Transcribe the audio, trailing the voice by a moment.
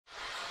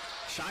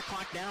Shot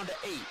clock down to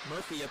 8.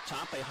 Murphy up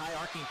top, a high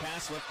arcing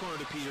pass left corner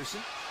to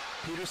Peterson.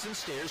 Peterson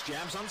stares,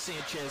 jabs on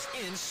Sanchez,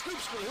 in,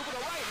 scoops for the hoop with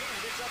the right hand.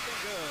 It's up and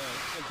good.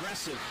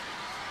 Aggressive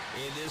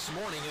in this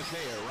morning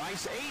affair.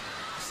 Rice 8,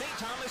 St.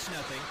 Thomas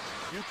nothing.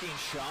 Yukin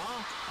Shaw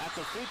at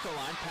the free throw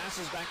line,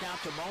 passes back out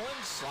to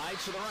Mullins,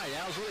 slides to the right.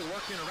 Al's really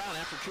working around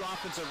after 2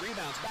 offensive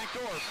rebounds. Back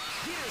door,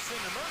 Peterson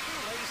to Murphy,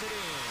 lays it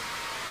in.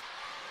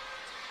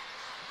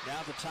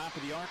 Now at the top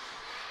of the arc,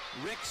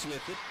 Ricks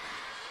with it.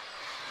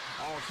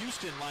 All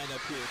Houston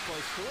lineup here,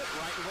 close to it,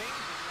 right wing,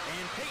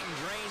 and Peyton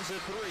drains a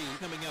 3.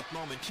 Coming up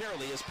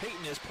momentarily as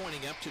Peyton is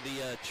pointing up to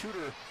the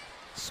Tudor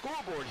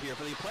scoreboard here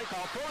for the play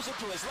call. Throws it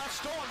to his left,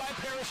 stolen by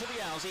Parrish of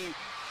the Owls. He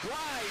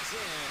glides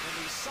in, and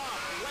the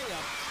soft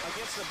layup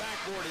against the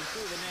backboard and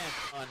through the net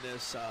on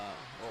this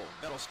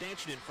metal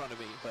stanchion in front of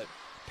me. But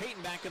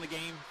Peyton back in the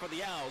game for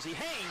the Owls. He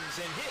hangs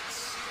and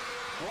hits,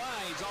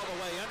 glides all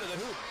the way under the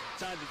hoop.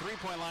 Inside the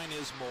three-point line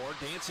is Moore,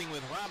 dancing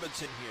with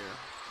Robinson here.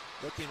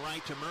 Looking right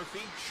to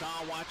Murphy,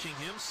 Shaw watching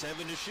him,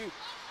 7 to shoot.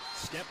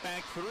 Step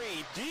back 3,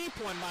 deep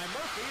one by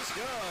Murphy's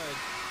good.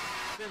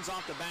 Spins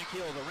off the back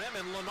heel of the rim,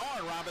 and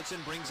Lennar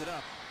Robinson brings it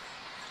up.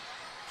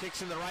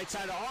 Kicks in the right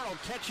side to Arnold,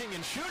 catching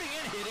and shooting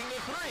and hitting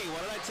the 3.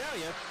 What did I tell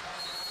you?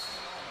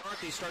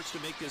 McCarthy starts to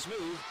make his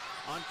move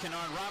on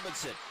Kennard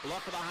Robinson.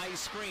 Bluff of the high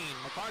screen.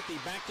 McCarthy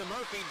back to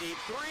Murphy,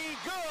 deep 3,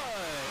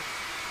 good.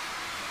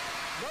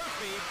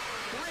 Murphy,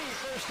 3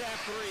 first half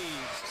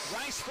threes.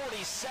 Rice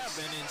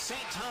 47 and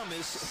St.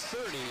 Thomas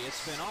 30.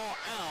 It's been all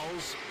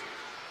Owls.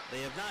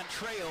 They have not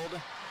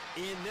trailed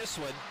in this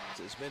one.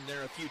 It's been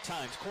there a few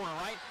times. Corner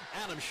right,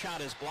 Adams'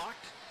 shot is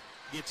blocked.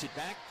 Gets it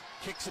back,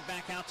 kicks it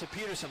back out to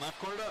Peterson. Left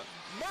corner to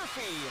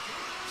Murphy.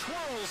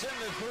 Twirls in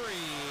the 3.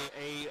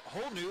 A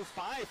whole new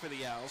 5 for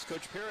the Owls.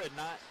 Coach Parrott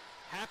not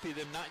happy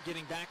them not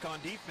getting back on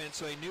defense,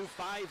 so a new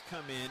 5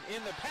 come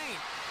in the paint.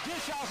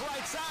 Dish off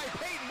right side,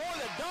 Peyton Moore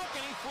the dunk,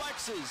 and he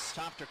flexes.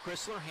 Top to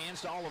Chrysler,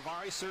 hands to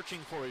Olivari,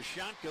 searching for his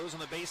shot, goes on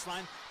the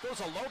baseline, throws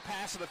a low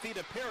pass at the feet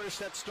of Parrish,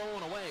 that's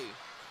stolen away.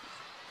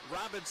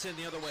 Robinson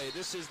the other way.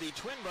 This is the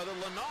twin brother,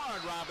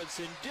 Lenard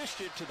Robinson,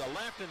 dished it to the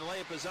left, and the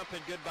layup is up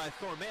and good by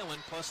Thormalin,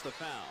 plus the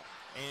foul.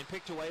 And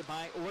picked away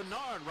by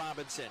Lenard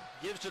Robinson.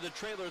 Gives to the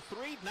trailer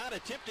 3, not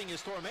attempting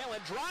his Thormalin,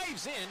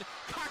 drives in,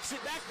 cocks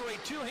it back for a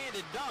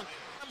two-handed dunk.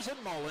 Adams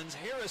and Mullins,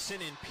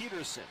 Harrison and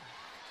Peterson.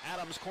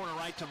 Adams corner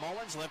right to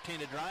Mullins,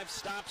 left-handed drive,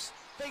 stops,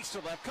 fakes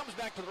to left, comes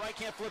back to the right,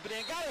 can't flip it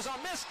in, got his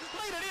on miss,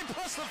 laid it in,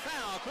 plus the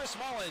foul, Chris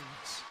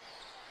Mullins.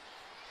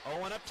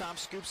 Owen up top,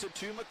 scoops it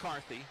to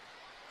McCarthy.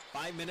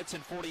 5 minutes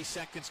and 40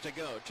 seconds to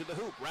go. To the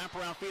hoop,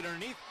 wraparound feet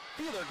underneath,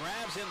 Feeler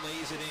grabs and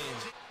lays it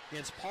in.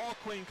 Against Paul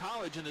Quinn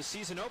College in the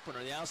season opener,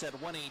 the Owls had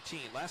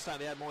 118. Last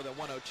time they had more than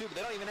 102, but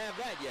they don't even have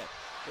that yet.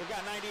 They've got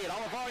 98.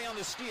 Olivari on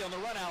the steal, on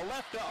the run out,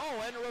 left to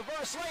Owen,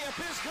 reverse layup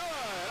is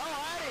good. All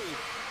righty.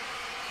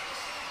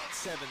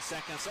 7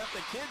 seconds left.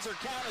 The kids are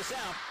counting us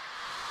out.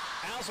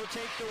 Owls will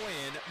take the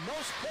win.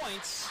 Most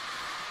points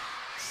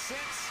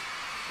since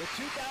the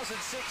 2006-2007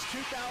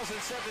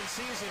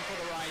 season for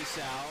the Rice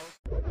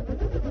Owls.